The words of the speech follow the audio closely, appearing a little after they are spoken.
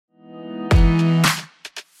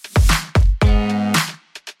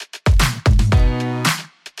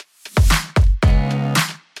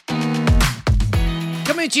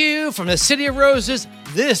Coming to you from the City of Roses,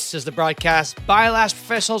 this is the broadcast by Lash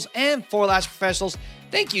Professionals and for Lash Professionals.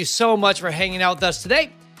 Thank you so much for hanging out with us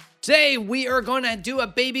today. Today, we are going to do a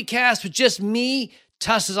baby cast with just me.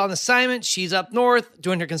 Tuss is on assignment. She's up north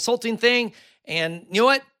doing her consulting thing. And you know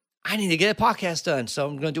what? I need to get a podcast done, so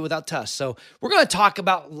I'm going to do it without Tuss. So we're going to talk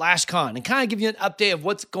about LashCon and kind of give you an update of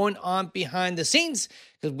what's going on behind the scenes,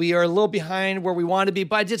 because we are a little behind where we want to be,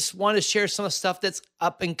 but I just want to share some of the stuff that's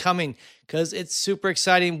up and coming because it's super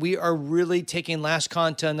exciting. We are really taking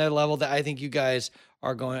LashCon to another level that I think you guys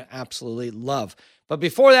are going to absolutely love. But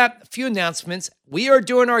before that, a few announcements. We are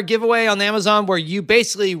doing our giveaway on Amazon where you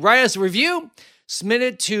basically write us a review, submit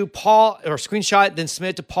it to Paul, or screenshot it, then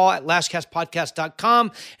submit it to Paul at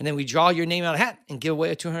lashcastpodcast.com, and then we draw your name out of a hat and give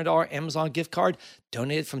away a $200 Amazon gift card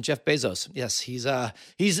donated from Jeff Bezos. Yes, he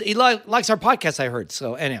likes our podcast, I heard.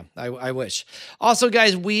 So anyhow, I wish. Also,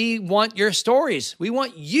 guys, we want your stories. We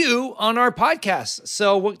want you on our podcast.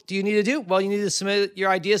 So what do you need to do? Well, you need to submit your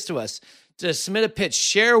ideas to us. To submit a pitch,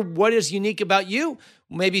 share what is unique about you.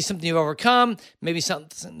 Maybe something you've overcome, maybe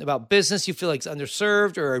something about business you feel like is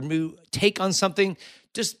underserved or a new take on something.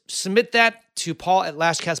 Just submit that to Paul at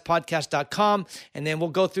lashcastpodcast.com, and then we'll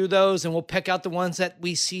go through those and we'll pick out the ones that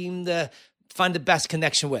we seem to find the best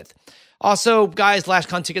connection with. Also, guys,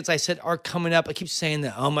 LashCon tickets, I said, are coming up. I keep saying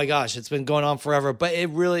that. Oh my gosh, it's been going on forever, but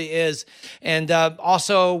it really is. And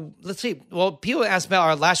also, let's see. Well, people asked about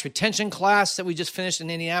our Lash retention class that we just finished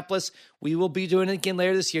in Indianapolis. We will be doing it again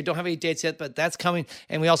later this year. Don't have any dates yet, but that's coming.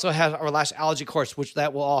 And we also have our Lash allergy course, which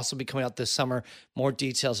that will also be coming out this summer. More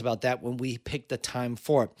details about that when we pick the time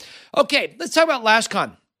for it. Okay, let's talk about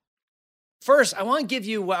LashCon. First, I want to give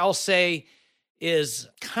you what I'll say is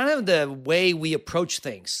kind of the way we approach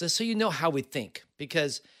things, just so you know how we think.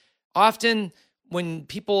 Because often when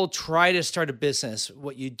people try to start a business,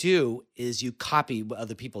 what you do is you copy what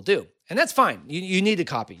other people do. And that's fine. You need to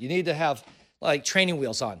copy. You need to have like training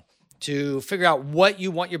wheels on to figure out what you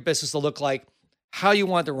want your business to look like, how you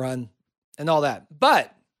want it to run, and all that.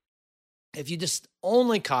 But if you just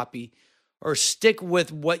only copy or stick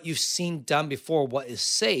with what you've seen done before, what is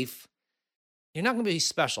safe, you're not going to be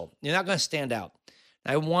special. You're not going to stand out.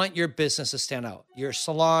 I want your business to stand out. Your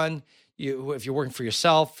salon, if you're working for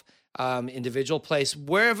yourself, individual place,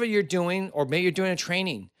 wherever you're doing, or maybe you're doing a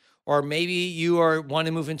training, or maybe you want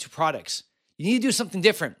to move into products. You need to do something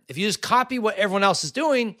different. If you just copy what everyone else is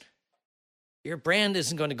doing, your brand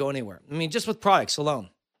isn't going to go anywhere. I mean, just with products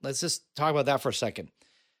alone. Let's just talk about that for a second.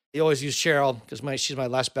 You always use Cheryl because she's my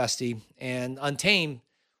Lash bestie. And Untamed.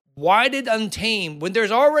 Why did Untamed, when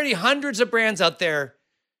there's already hundreds of brands out there,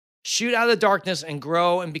 shoot out of the darkness and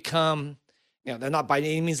grow and become, they're not by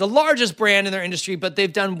any means the largest brand in their industry, but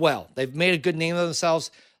they've done well. They've made a good name of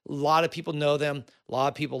themselves. A lot of people know them. A lot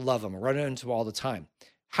of people love them. I run into them all the time.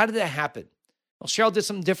 How did that happen? Well, Cheryl did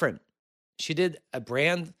something different. She did a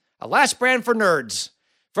lash brand for nerds.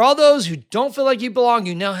 For all those who don't feel like you belong,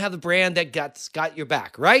 you now have the brand that got your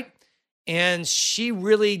back, right? And she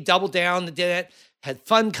really doubled down and did it. Had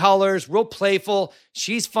fun colors, real playful.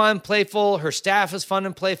 She's fun, playful. Her staff is fun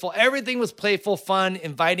and playful. Everything was playful, fun,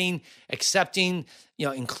 inviting, accepting,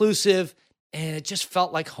 inclusive. And it just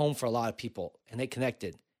felt like home for a lot of people. And they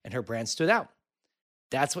connected. And her brand stood out.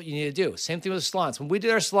 That's what you need to do. Same thing with salons. When we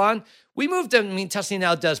did our salon, we moved them. Tussie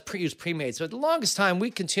now does use pre-made. So at the longest time,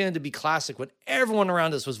 we continued to be classic when everyone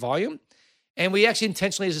around us was volume. And we actually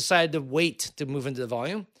intentionally decided to wait to move into the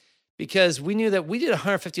volume, because we knew that we did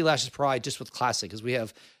 150 lashes per eye just with classic, because we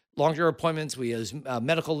have longer appointments, we use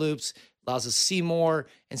medical loops, allows us to see more.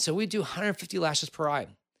 And so we do 150 lashes per eye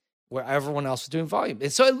where everyone else was doing volume.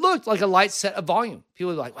 And so it looked like a light set of volume.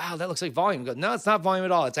 People were like, wow, that looks like volume. We go, no, it's not volume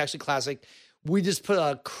at all. It's actually classic. We just put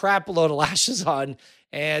a crap load of lashes on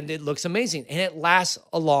and it looks amazing. And it lasts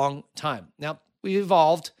a long time. Now, we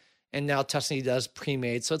evolved and now Tussie does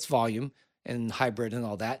pre-made, so it's volume and hybrid and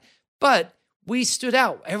all that. But we stood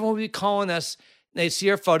out. Everyone would be calling us. They'd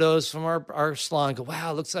see our photos from our salon and go,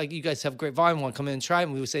 wow, it looks like you guys have great volume. Want to come in and try it?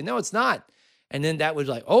 And we would say, no, it's not. And then that would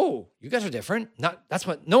be like, oh, you guys are different. That's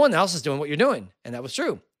what no one else is doing what you're doing. And that was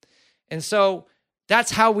true. And so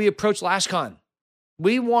that's how we approach LashCon.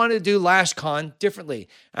 We want to do LashCon differently.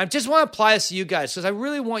 I just want to apply this to you guys because I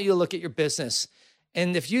really want you to look at your business.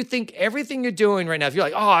 And if you think everything you're doing right now, if you're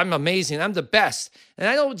like, oh, I'm amazing, I'm the best. And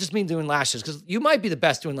I don't just mean doing lashes, because you might be the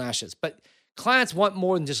best doing lashes, but clients want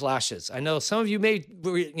more than just lashes. I know some of you may,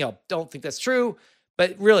 don't think that's true,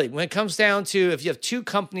 but really, when it comes down to if you have two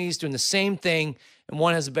companies doing the same thing and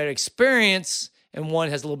one has a better experience and one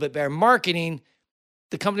has a little bit better marketing,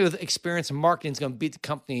 the company with experience in marketing is going to beat the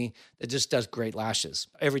company that just does great lashes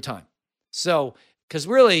every time. So, because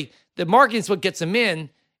really, the marketing is what gets them in,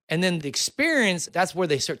 And then the experience, that's where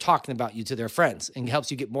they start talking about you to their friends and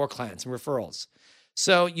helps you get more clients and referrals.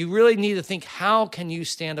 So you really need to think, how can you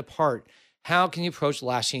stand apart? How can you approach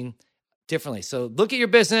lashing differently? So look at your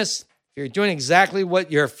business. If you're doing exactly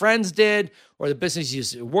what your friends did, or the business you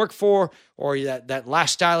used to work for, or that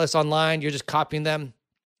lash stylist online, you're just copying them,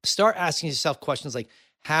 start asking yourself questions like,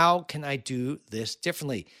 how can I do this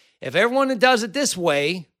differently? If everyone does it this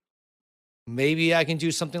way, maybe I can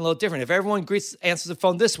do something a little different. If everyone answers the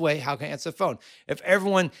phone this way, how can I answer the phone? If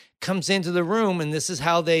everyone comes into the room and this is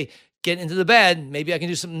how they get into the bed, maybe I can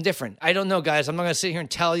do something different. I don't know, guys. I'm not going to sit here and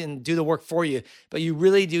tell you and do the work for you, but you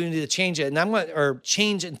really do need to change it. And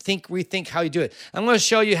change and rethink how you do it. I'm going to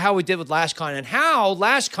show you how we did with LashCon and how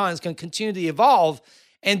LashCon is going to continue to evolve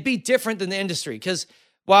and be different than the industry. Because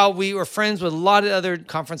while we were friends with a lot of other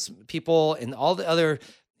conference people and all the other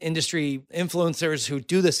industry influencers who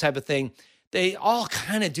do this type of thing, they all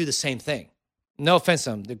kind of do the same thing. No offense to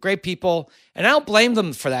them. They're great people. And I don't blame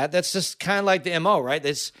them for that. That's just kind of like the MO, right?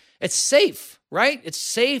 It's safe, right? It's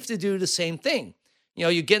safe to do the same thing.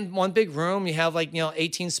 You get in one big room, you have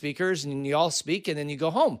 18 speakers and you all speak and then you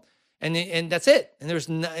go home and that's it. And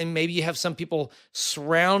and maybe you have some people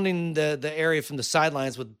surrounding the area from the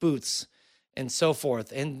sidelines with booths and so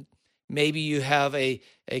forth. And maybe you have a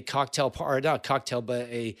cocktail party, not a cocktail, but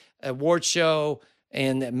a award show.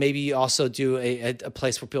 And maybe you also do a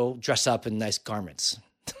place where people dress up in nice garments.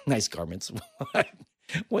 Nice garments.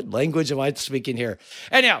 What language am I speaking here?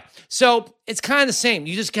 Anyhow, so it's kind of the same.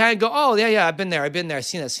 You just kind of go, oh, yeah, I've been there. I've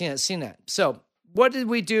seen that. So what did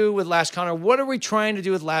we do with LashCon, or what are we trying to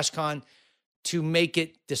do with LashCon to make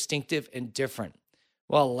it distinctive and different?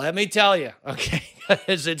 Well, let me tell you, okay,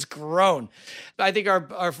 because it's grown. I think our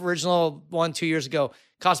original one 2 years ago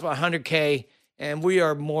cost about $100K, and we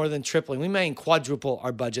are more than tripling. We may quadruple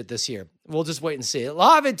our budget this year. We'll just wait and see. A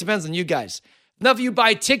lot of it depends on you guys. Enough of you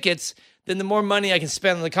buy tickets, then the more money I can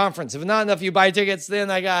spend on the conference. If not enough of you buy tickets, then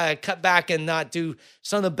I got to cut back and not do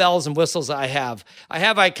some of the bells and whistles that I have. I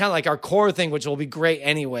kind of like our core thing, which will be great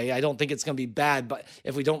anyway. I don't think it's going to be bad, but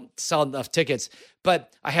if we don't sell enough tickets.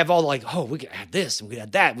 But I have all we can add this and we can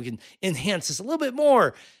add that. We can enhance this a little bit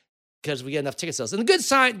more because we get enough ticket sales. And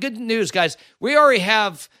the good news, guys, we already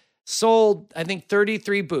have sold, I think,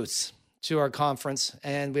 33 booths to our conference,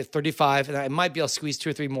 and we have 35, and I might be able to squeeze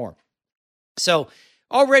 2 or 3 more. So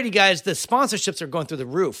already, guys, the sponsorships are going through the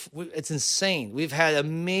roof. It's insane. We've had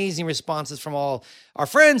amazing responses from all our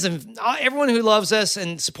friends and everyone who loves us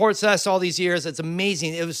and supports us all these years. It's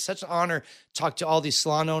amazing. It was such an honor to talk to all these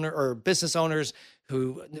salon owner or business owners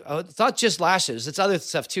who, it's not just lashes, it's other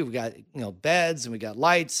stuff too. We got, beds and we got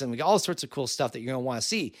lights and we got all sorts of cool stuff that you're going to want to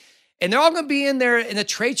see. And they're all going to be in there in a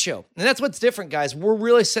trade show. And that's what's different, guys. We're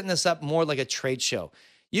really setting this up more like a trade show.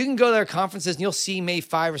 You can go to their conferences and you'll see maybe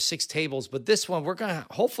 5 or 6 tables, but this one, we're going to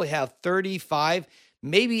hopefully have 35,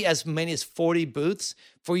 maybe as many as 40 booths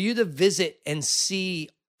for you to visit and see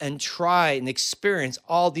and try and experience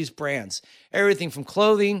all these brands. Everything from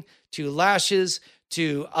clothing to lashes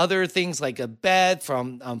to other things like a bed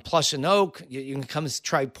from Plush and Oak. You can come and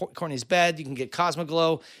try Courtney's bed. You can get Cosmo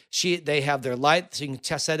Glow. They have their light, so you can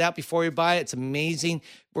test that out before you buy it. It's amazing.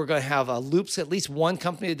 We're going to have loops, at least one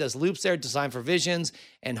company that does loops there, Design for Visions,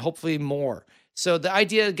 and hopefully more. So the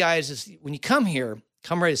idea, guys, is when you come here,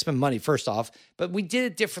 come ready to spend money first off, but we did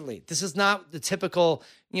it differently. This is not the typical,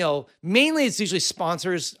 mainly it's usually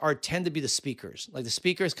sponsors tend to be the speakers. Like the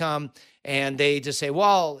speakers come and they just say,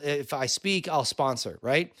 well, if I speak, I'll sponsor,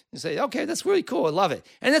 right? You say, okay, that's really cool. I love it.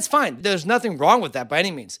 And that's fine. There's nothing wrong with that by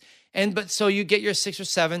any means. But so you get your 6 or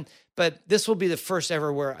 7, but this will be the first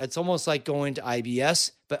ever where it's almost like going to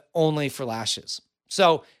IBS, but only for lashes.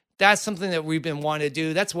 So that's something that we've been wanting to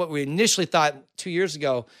do. That's what we initially thought 2 years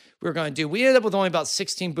ago we were going to do. We ended up with only about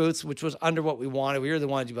 16 booths, which was under what we wanted. We really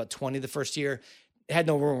wanted to do about 20 the first year. Had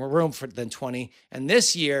no room for than 20. And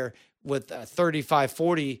this year with 35,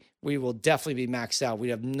 40, we will definitely be maxed out. We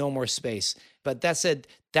have no more space. But that said,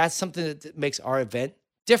 that's something that makes our event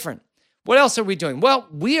different. What else are we doing? Well,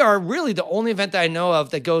 we are really the only event that I know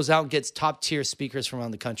of that goes out and gets top tier speakers from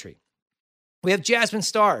around the country. We have Jasmine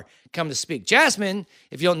Starr come to speak. Jasmine,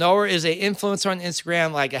 if you don't know her, is an influencer on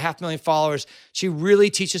Instagram, like 500,000 followers. She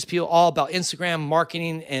really teaches people all about Instagram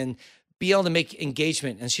marketing and be able to make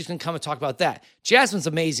engagement. And she's going to come and talk about that. Jasmine's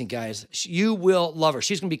amazing, guys. You will love her.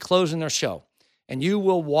 She's going to be closing their show, and you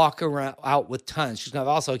will walk around out with tons. She's going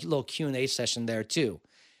to have also a little Q&A session there too.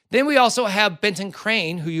 Then we also have Benton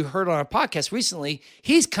Crane, who you heard on our podcast recently.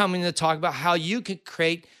 He's coming to talk about how you could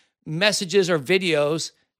create messages or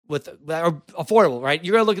videos that are affordable, right?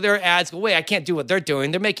 You're going to look at their ads, go, wait, I can't do what they're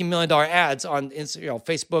doing. They're making $1 million ads on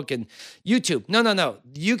Facebook and YouTube. No.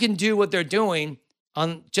 You can do what they're doing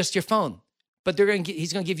on just your phone. But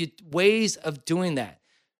he's going to give you ways of doing that.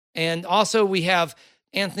 And also we have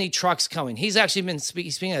Anthony Trucks coming. He's actually been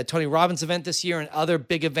speaking at a Tony Robbins event this year and other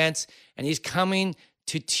big events. And he's coming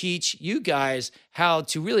to teach you guys how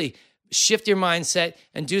to really shift your mindset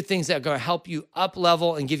and do things that are going to help you up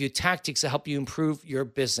level and give you tactics to help you improve your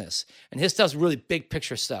business. And his stuff's really big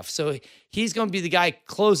picture stuff. So he's going to be the guy who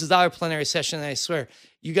closes out our plenary session. And I swear,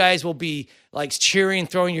 you guys will be like cheering,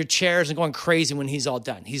 throwing your chairs and going crazy when he's all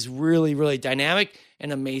done. He's really, really dynamic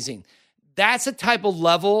and amazing. That's the type of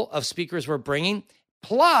level of speakers we're bringing.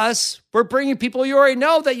 Plus, we're bringing people you already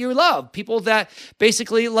know that you love. People that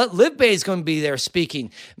basically, LiveBay is going to be there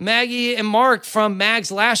speaking. Maggie and Mark from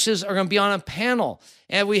Mag's Lashes are going to be on a panel.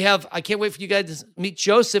 And we have, I can't wait for you guys to meet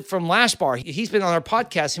Joseph from Lash Bar. He's been on our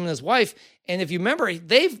podcast, him and his wife. And if you remember,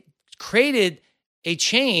 they've created a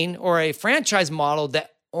chain or a franchise model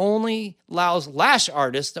that only allows lash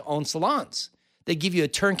artists to own salons. They give you a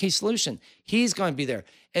turnkey solution. He's going to be there.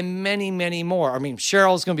 And many, many more. I mean,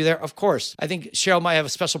 Cheryl's going to be there, of course. I think Cheryl might have a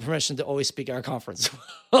special permission to always speak at our conference.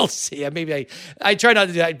 We'll see. Maybe I try not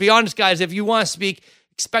to do that. Be honest, guys, if you want to speak,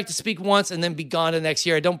 expect to speak once and then be gone the next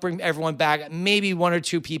year. I don't bring everyone back. Maybe one or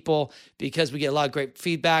two people because we get a lot of great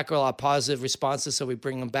feedback or a lot of positive responses, so we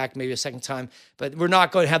bring them back maybe a second time. But we're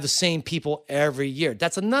not going to have the same people every year.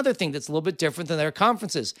 That's another thing that's a little bit different than their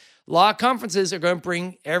conferences. A lot of conferences are going to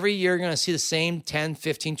bring, every year, you're going to see the same 10,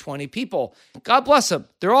 15, 20 people. God bless them.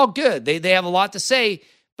 They're all good. They have a lot to say,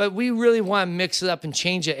 but we really want to mix it up and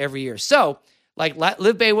change it every year. So, like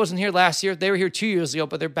LiveBay wasn't here last year. They were here 2 years ago,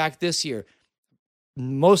 but they're back this year.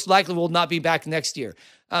 Most likely will not be back next year.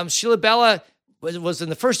 Sheila Bella was in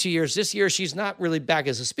the first 2 years. This year, she's not really back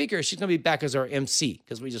as a speaker. She's going to be back as our MC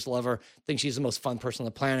because we just love her. Think she's the most fun person on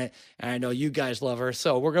the planet. And I know you guys love her.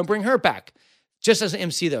 So we're going to bring her back. Just as an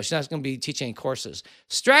MC, though. She's not going to be teaching any courses.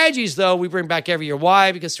 Strategies, though, we bring back every year.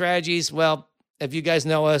 Why? Because strategies, well, if you guys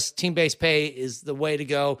know us, team-based pay is the way to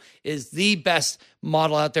go, is the best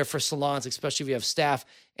model out there for salons, especially if you have staff.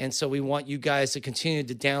 And so we want you guys to continue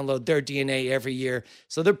to download their DNA every year.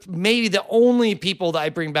 So they're maybe the only people that I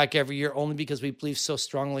bring back every year, only because we believe so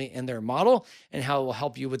strongly in their model and how it will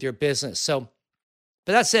help you with your business. So,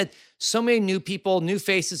 but that said, so many new people, new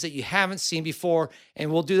faces that you haven't seen before,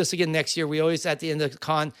 and we'll do this again next year. We always, at the end of the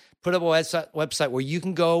con, put up a website where you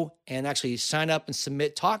can go and actually sign up and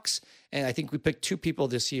submit talks. And I think we picked 2 people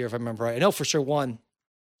this year, if I remember right. I know for sure one.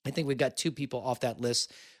 I think we got 2 people off that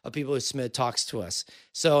list of people who submitted talks to us.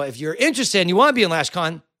 So if you're interested and you want to be in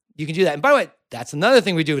LashCon, you can do that. And by the way, that's another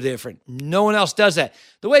thing we do different. No one else does that.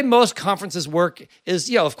 The way most conferences work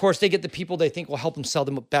is, of course, they get the people they think will help them sell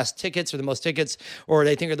the best tickets or the most tickets, or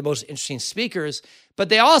they think are the most interesting speakers. But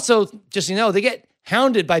they also, just they get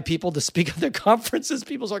hounded by people to speak at their conferences.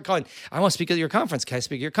 People start calling, I want to speak at your conference. Can I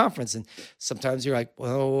speak at your conference? And sometimes you're like,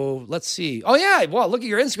 well, let's see. Oh yeah, well, look at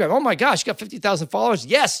your Instagram. Oh my gosh, you got 50,000 followers.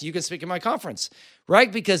 Yes, you can speak at my conference,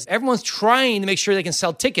 right? Because everyone's trying to make sure they can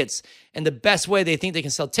sell tickets. And the best way they think they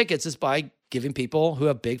can sell tickets is by giving people who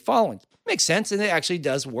have big followings. Makes sense, and it actually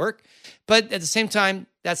does work. But at the same time,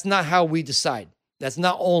 that's not how we decide. That's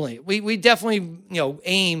not only. We definitely,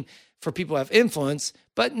 aim for people who have influence,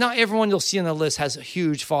 but not everyone you'll see on the list has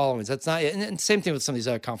huge followings. That's not it. And same thing with some of these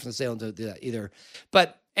other conferences. They don't do that either.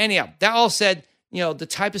 But anyhow, that all said, the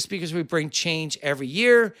type of speakers we bring change every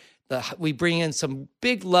year. We bring in some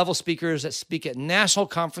big level speakers that speak at national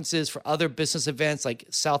conferences for other business events like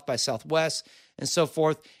South by Southwest and so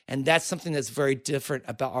forth. And that's something that's very different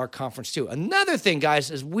about our conference too. Another thing, guys,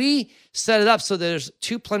 is we set it up so there's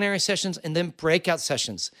 2 plenary sessions and then breakout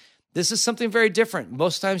sessions. This is something very different.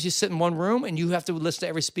 Most times you sit in one room and you have to listen to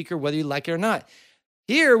every speaker, whether you like it or not.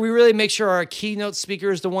 Here, we really make sure our keynote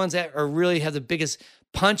speakers, the ones that are really have the biggest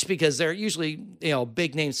punch, because they're usually,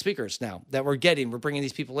 big name speakers now that we're bringing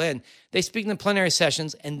these people in. They speak in the plenary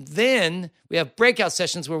sessions, and then we have breakout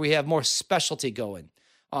sessions where we have more specialty going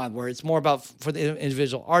on, where it's more about for the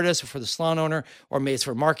individual artist or for the salon owner, or maybe it's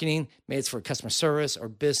for marketing, maybe it's for customer service or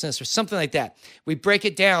business or something like that. We break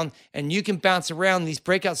it down, and you can bounce around these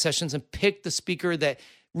breakout sessions and pick the speaker that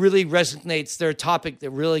really resonates, their topic that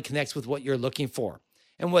really connects with what you're looking for.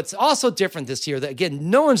 And what's also different this year, that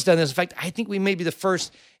again, no one's done this. In fact, I think we may be the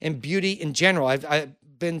first in beauty in general. I've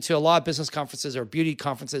been to a lot of business conferences or beauty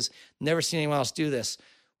conferences, never seen anyone else do this.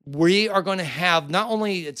 We are going to have, not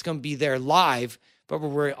only it's going to be there live, but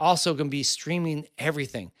we're also going to be streaming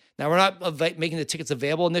everything. Now, we're not making the tickets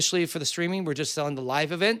available initially for the streaming. We're just selling the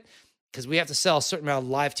live event because we have to sell a certain amount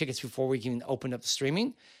of live tickets before we can open up the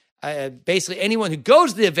streaming. Basically, anyone who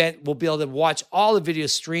goes to the event will be able to watch all the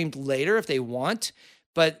videos streamed later if they want.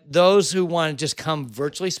 But those who want to just come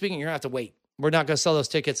virtually speaking, you're going to have to wait. We're not going to sell those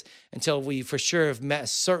tickets until we for sure have met a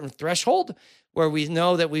certain threshold where we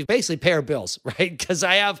know that we basically pay our bills, right? Because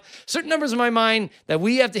I have certain numbers in my mind that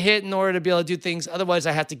we have to hit in order to be able to do things. Otherwise,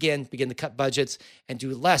 I have to, again, begin to cut budgets and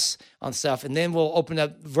do less on stuff. And then we'll open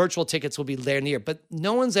up virtual tickets will be later in the year. But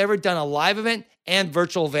no one's ever done a live event and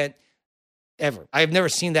virtual event ever. I've never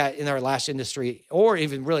seen that in our lash industry or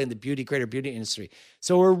even really in the greater beauty industry.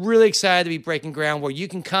 So we're really excited to be breaking ground where you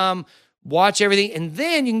can come, watch everything, and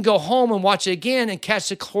then you can go home and watch it again and catch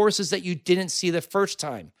the courses that you didn't see the first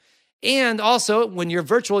time. And also, when you're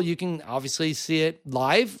virtual, you can obviously see it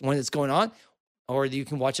live when it's going on, or you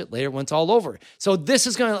can watch it later when it's all over. So this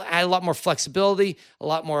is going to add a lot more flexibility, a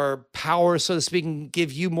lot more power, so to speak, and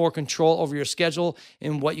give you more control over your schedule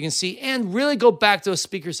and what you can see, and really go back to those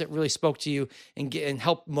speakers that really spoke to you and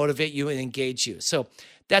help motivate you and engage you. So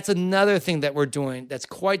that's another thing that we're doing that's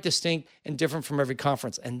quite distinct and different from every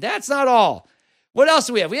conference. And that's not all. What else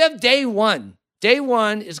do we have? We have day one. Day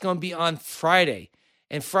one is going to be on Friday.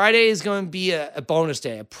 And Friday is going to be a bonus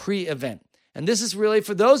day, a pre-event. And this is really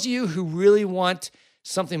for those of you who really want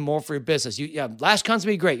something more for your business. LashCon's going to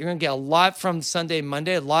be great. You're going to get a lot from Sunday,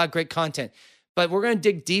 Monday, a lot of great content. But we're going to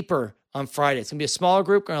dig deeper on Friday. It's going to be a smaller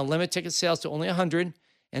group. We're going to limit ticket sales to only 100. And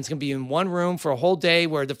it's going to be in one room for a whole day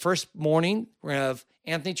where the first morning, we're going to have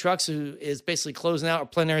Anthony Trucks, who is basically closing out our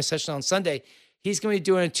plenary session on Sunday. He's going to be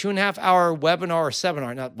doing a 2.5-hour webinar or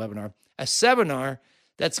seminar, not webinar, a seminar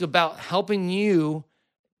that's about helping you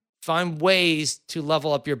find ways to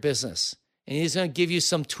level up your business. And he's going to give you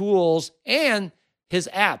some tools and his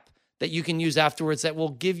app that you can use afterwards that will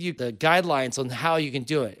give you the guidelines on how you can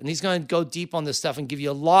do it. And he's going to go deep on this stuff and give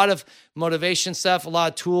you a lot of motivation stuff, a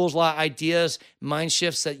lot of tools, a lot of ideas, mind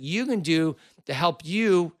shifts that you can do to help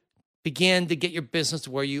you begin to get your business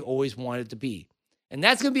to where you always wanted to be. And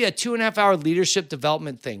that's going to be a 2.5-hour leadership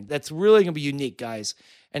development thing. That's really going to be unique, guys.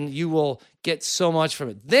 And you will get so much from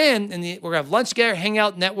it. Then we're going to have lunch together, hang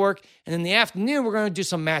out, network. And in the afternoon, we're going to do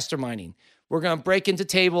some masterminding. We're going to break into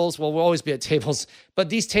tables. Well, we'll always be at tables, but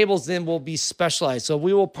these tables then will be specialized. So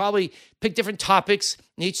we will probably pick different topics,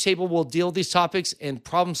 and each table will deal with these topics and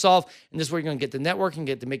problem solve. And this is where you're going to get to network and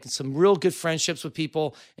get to making some real good friendships with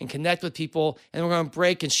people and connect with people. And we're going to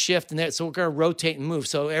break and shift. And so we're going to rotate and move.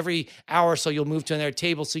 So every hour or so, you'll move to another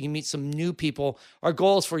table so you can meet some new people. Our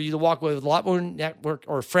goal is for you to walk away with a lot more network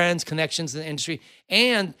or friends, connections in the industry.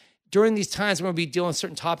 And during these times, we're going to be dealing with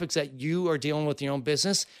certain topics that you are dealing with in your own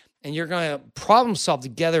business. And you're going to problem solve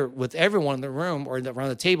together with everyone in the room or around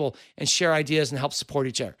the table and share ideas and help support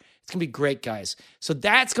each other. It's going to be great, guys. So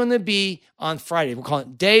that's going to be on Friday. We'll call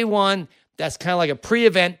it day one. That's kind of like a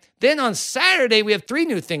pre-event. Then on Saturday, we have 3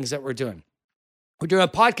 new things that we're doing. We're doing a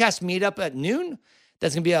podcast meetup at noon.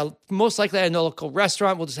 That's going to be most likely at a local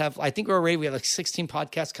restaurant. We'll just have, I think we have like 16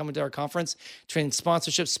 podcasts coming to our conference, training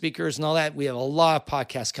sponsorship speakers and all that. We have a lot of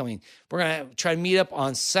podcasts coming. We're going to try to meet up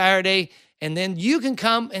on Saturday. And then you can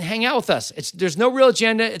come and hang out with us. There's no real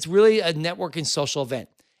agenda. It's really a networking social event.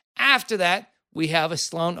 After that, we have a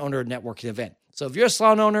salon owner networking event. So if you're a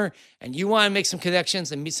salon owner and you want to make some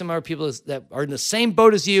connections and meet some other people that are in the same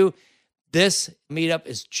boat as you, this meetup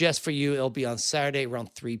is just for you. It'll be on Saturday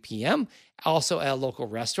around 3 p.m., also at a local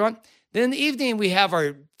restaurant. Then in the evening, we have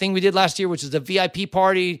our thing we did last year, which is the VIP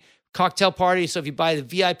party, cocktail party. So if you buy the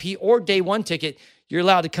VIP or day one ticket, you're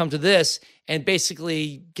allowed to come to this and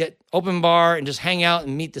basically get open bar and just hang out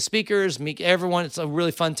and meet the speakers, meet everyone. It's a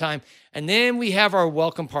really fun time. And then we have our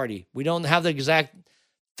welcome party. We don't have the exact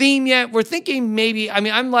theme yet. We're thinking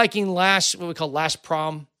I'm liking what we call Lash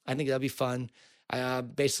Prom. I think that'd be fun.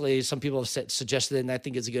 Basically, some people have suggested it, and I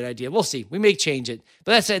think it's a good idea. We'll see. We may change it.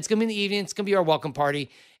 But that's it. It's going to be in the evening. It's going to be our welcome party.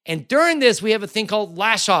 And during this, we have a thing called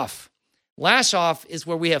Lash Off. Lash Off is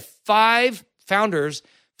where we have 5 founders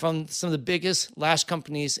from some of the biggest lash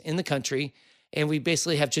companies in the country. And we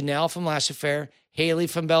basically have Janelle from Lash Affair, Haley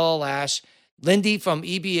from Bella Lash, Lindy from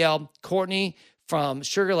EBL, Courtney from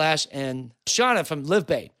Sugar Lash, and Shauna from Live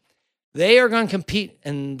Bay. They are going to compete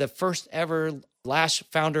in the first ever Lash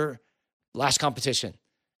Founder Lash competition.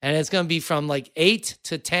 And it's going to be from like 8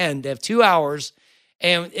 to 10. They have 2 hours.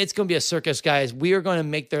 And it's going to be a circus, guys. We are going to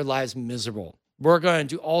make their lives miserable. We're going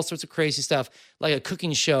to do all sorts of crazy stuff, like a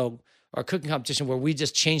cooking show or a cooking competition where we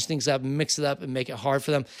just change things up, mix it up, and make it hard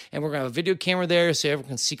for them. And we're going to have a video camera there so everyone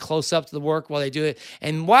can see close up to the work while they do it.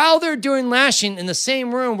 And while they're doing lashing in the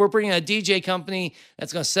same room, we're bringing a DJ company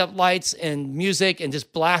that's going to set up lights and music and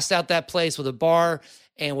just blast out that place with a bar.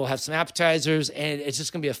 And we'll have some appetizers, and it's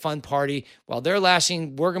just going to be a fun party. While they're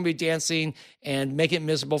lashing, we're going to be dancing and make it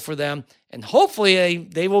miserable for them. And hopefully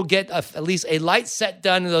they will get at least a light set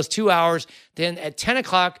done in those 2 hours. Then at 10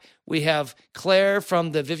 o'clock, we have Claire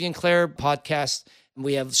from the Vivian Claire podcast,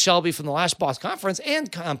 We have Shelby from the Lash Boss Conference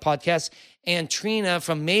and podcast, and Trina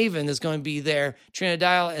from Maven is going to be there, Trina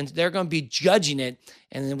Dial, and they're going to be judging it.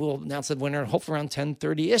 And then we'll announce the winner, hopefully around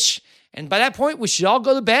 10:30-ish. And by that point, we should all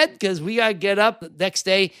go to bed because we got to get up the next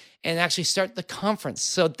day and actually start the conference.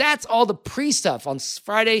 So that's all the pre-stuff on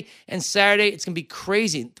Friday and Saturday. It's going to be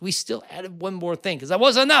crazy. We still added one more thing because that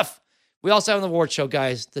wasn't enough. We also have an award show,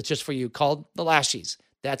 guys, that's just for you called The Lashies.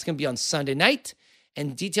 That's going to be on Sunday night.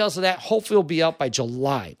 And details of that hopefully will be out by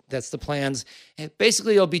July. That's the plans. And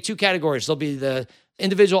basically, it'll be two categories. There'll be the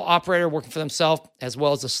individual operator working for themselves as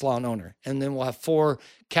well as the salon owner. And then we'll have 4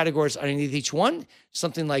 categories underneath each one.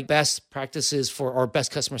 Something like best practices for our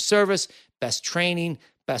best customer service, best training,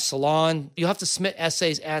 best salon. You'll have to submit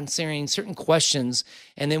essays answering certain questions.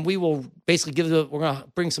 And then we will basically we're going to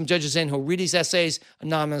bring some judges in who'll read these essays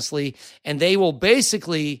anonymously. And they will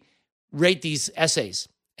basically rate these essays.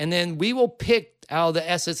 And then we will pick out of the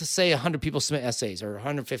essays, let's say 100 people submit essays or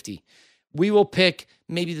 150. We will pick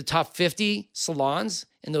maybe the top 50 salons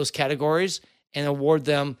in those categories and award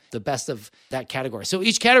them the best of that category. So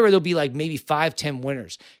each category, there'll be like maybe 5-10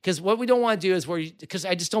 winners. Because what we don't want to do is because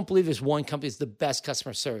I just don't believe there's one company that's the best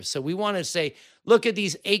customer service. So we want to say, look at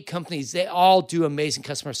these 8 companies. They all do amazing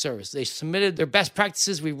customer service. They submitted their best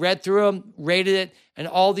practices. We read through them, rated it, and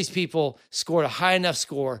all these people scored a high enough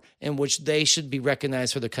score in which they should be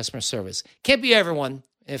recognized for their customer service. Can't be everyone.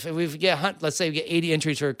 If we get, let's say we get 80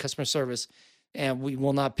 entries for customer service, and we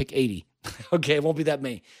will not pick 80. Okay, it won't be that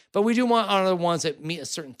many. But we do want to honor the ones that meet a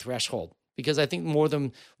certain threshold because I think more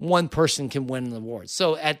than one person can win an award.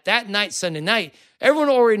 So at that night, Sunday night, everyone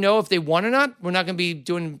will already know if they won or not. We're not going to be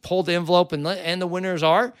doing pull the envelope and the winners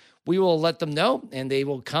are. We will let them know, and they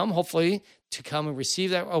will come, hopefully, to come and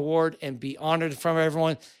receive that award and be honored from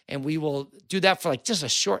everyone. And we will do that for like just a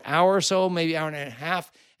short hour or so, maybe hour and a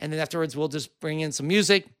half. And then afterwards, we'll just bring in some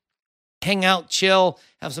music, hang out, chill,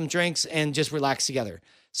 have some drinks, and just relax together.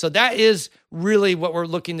 So that is really what we're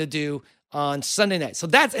looking to do on Sunday night. So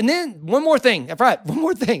and then one more thing. I forgot one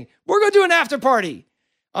more thing. We're going to do an after party.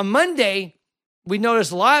 On Monday, we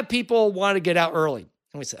noticed a lot of people want to get out early.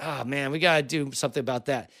 And we said, oh man, we got to do something about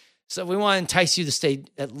that. So we want to entice you to stay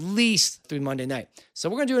at least through Monday night. So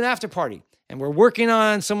we're going to do an after party. And we're working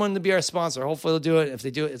on someone to be our sponsor. Hopefully they'll do it. If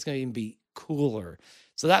they do it, it's going to even be cooler.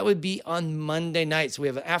 So that would be on Monday night. So we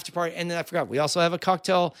have an after party. And then I forgot, we also have a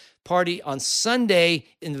cocktail party on Sunday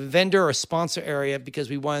in the vendor or sponsor area because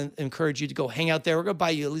we want to encourage you to go hang out there. We're going to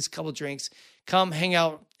buy you at least a couple of drinks. Come hang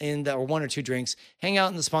out or 1 or 2 drinks. Hang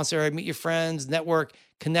out in the sponsor area, meet your friends, network,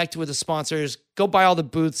 connect with the sponsors, go buy all the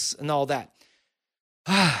booths and all that.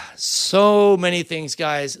 So many things,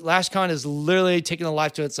 guys. LashCon is literally taking a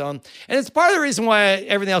life to its own. And it's part of the reason why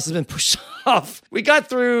everything else has been pushed off. We got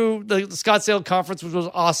through the Scottsdale conference, which was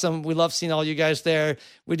awesome. We love seeing all you guys there.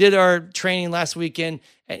 We did our training last weekend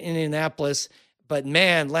at Indianapolis. But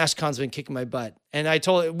man, LashCon's been kicking my butt. And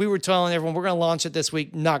we were telling everyone, we're going to launch it this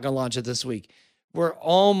week. Not going to launch it this week. We're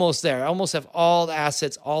almost there. I almost have all the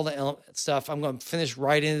assets, all the stuff. I'm going to finish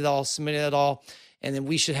writing it all, submitting it all. And then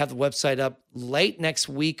we should have the website up late next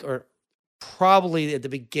week or probably at the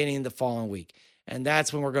beginning of the following week. And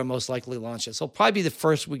that's when we're going to most likely launch it. So it'll probably be the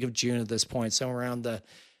first week of June at this point. Somewhere around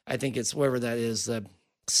I think it's whatever that is, the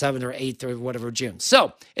 7th or 8th or whatever June.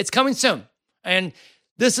 So it's coming soon. And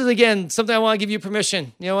this is, again, something I want to give you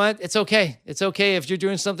permission. You know what? It's okay. It's okay if you're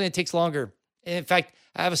doing something that takes longer. In fact,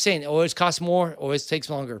 I have a saying, it always costs more, always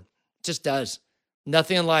takes longer. It just does.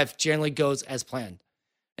 Nothing in life generally goes as planned.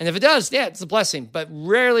 And if it does, yeah, it's a blessing, but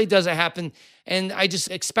rarely does it happen. And I just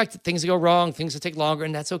expect that things to go wrong, things to take longer,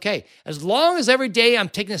 and that's okay. As long as every day I'm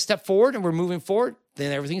taking a step forward and we're moving forward,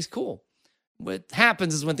 then everything's cool. What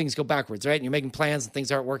happens is when things go backwards, right? And you're making plans and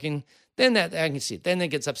things aren't working, then I can see it. Then it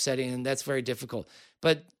gets upsetting, and that's very difficult.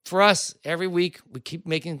 But for us, every week, we keep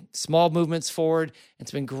making small movements forward.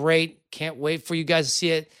 It's been great. Can't wait for you guys to see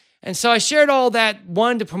it. And so I shared all that,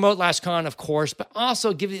 one, to promote LashCon, of course, but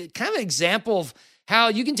also give you kind of an example of how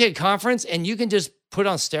you can take a conference and you can just put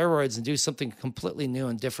on steroids and do something completely new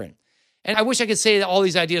and different. And I wish I could say that all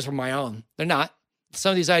these ideas were my own. They're not.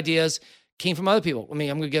 Some of these ideas came from other people. I mean,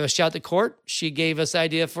 I'm going to give a shout out to Court. She gave us the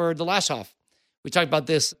idea for the Lash Off. We talked about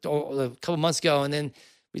this a couple months ago, and then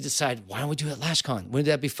we decided, why don't we do it at LashCon? Wouldn't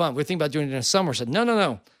that be fun? We were thinking about doing it in the summer. I said,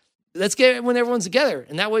 no. Let's get it when everyone's together.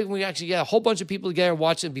 And that way we actually get a whole bunch of people together and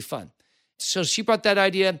watch it and be fun. So she brought that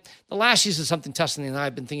idea. The Lashies is something Tustin and I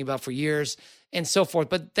have been thinking about for years and so forth.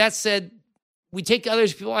 But that said, we take other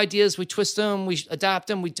people's ideas, we twist them, we adapt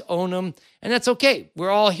them, we own them, and that's okay. We're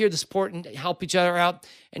all here to support and help each other out,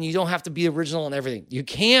 and you don't have to be original in everything. You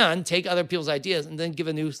can take other people's ideas and then give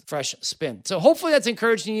a new, fresh spin. So hopefully that's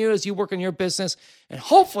encouraging you as you work on your business, and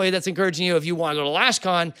hopefully that's encouraging you if you want to go to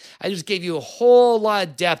LashCon. I just gave you a whole lot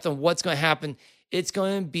of depth on what's going to happen. It's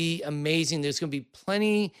going to be amazing. There's going to be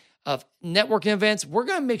plenty of networking events. We're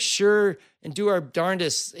going to make sure and do our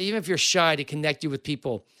darndest, even if you're shy, to connect you with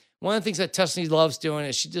people. One of the things that Tusney loves doing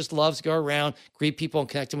is she just loves to go around, greet people, and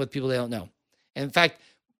connect them with people they don't know. And in fact,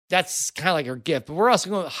 that's kind of like her gift. But we're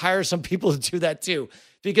also going to hire some people to do that too,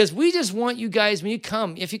 because we just want you guys, when you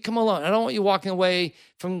come, if you come alone, I don't want you walking away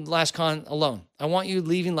from LashCon alone. I want you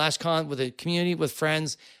leaving LashCon with a community, with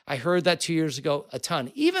friends. I heard that 2 years ago a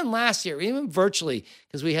ton. Even last year, even virtually,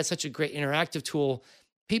 because we had such a great interactive tool,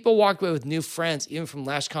 people walked away with new friends, even from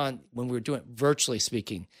LashCon when we were doing it virtually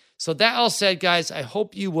speaking. So that all said, guys, I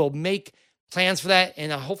hope you will make plans for that,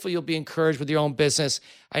 and hopefully you'll be encouraged with your own business.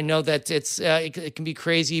 I know that it can be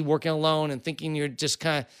crazy working alone and thinking you're just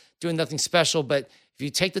kind of doing nothing special, but if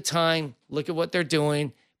you take the time, look at what they're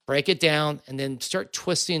doing, break it down, and then start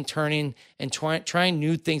twisting and turning and trying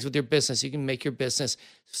new things with your business, you can make your business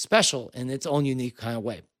special in its own unique kind of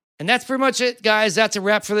way. And that's pretty much it, guys. That's a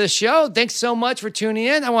wrap for this show. Thanks so much for tuning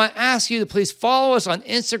in. I want to ask you to please follow us on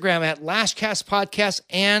Instagram at LashCast Podcast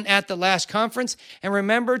and at the Lash Conference. And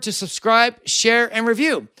remember to subscribe, share, and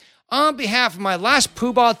review. On behalf of my Lash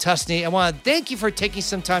Poobah Tusney, I want to thank you for taking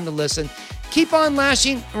some time to listen. Keep on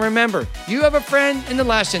lashing, and remember, you have a friend in the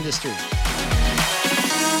lash industry.